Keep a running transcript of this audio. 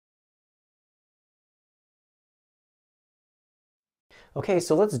Okay,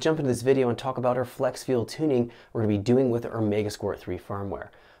 so let's jump into this video and talk about our flex fuel tuning we're going to be doing with our Megasquirt 3 firmware.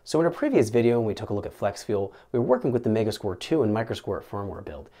 So in our previous video, when we took a look at flex fuel, we were working with the Megasquirt 2 and Microsquirt firmware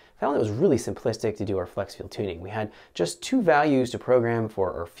build. Found it was really simplistic to do our flex fuel tuning. We had just two values to program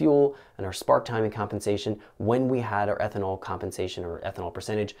for our fuel and our spark timing compensation when we had our ethanol compensation or ethanol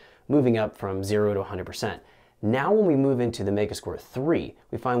percentage moving up from 0 to 100%. Now when we move into the Megasquirt 3,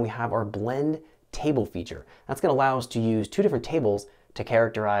 we find we have our blend table feature. That's going to allow us to use two different tables to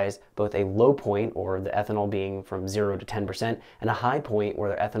characterize both a low point, or the ethanol being from 0 to 10%, and a high point where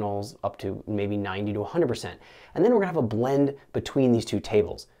the ethanol's up to maybe 90 to 100%. And then we're going to have a blend between these two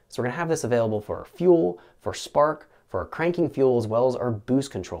tables. So we're going to have this available for our fuel, for spark, for our cranking fuel, as well as our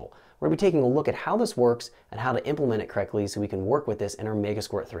boost control. We're going to be taking a look at how this works and how to implement it correctly so we can work with this in our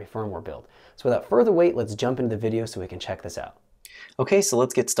Megasquirt 3 firmware build. So without further wait, let's jump into the video so we can check this out. Okay, so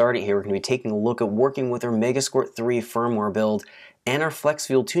let's get started here. We're going to be taking a look at working with our Megasquirt 3 firmware build and our flex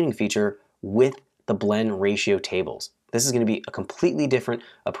fuel tuning feature with the blend ratio tables. This is going to be a completely different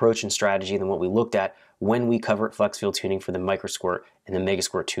approach and strategy than what we looked at when we covered flex fuel tuning for the Microsquirt and the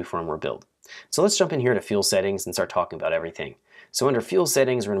Megasquirt 2 firmware build. So let's jump in here to fuel settings and start talking about everything. So under fuel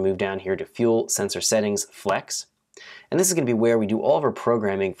settings, we're going to move down here to fuel sensor settings flex. And this is going to be where we do all of our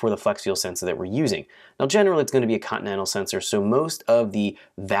programming for the flex fuel sensor that we're using. Now generally it's going to be a continental sensor, so most of the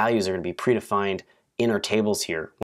values are going to be predefined in our tables here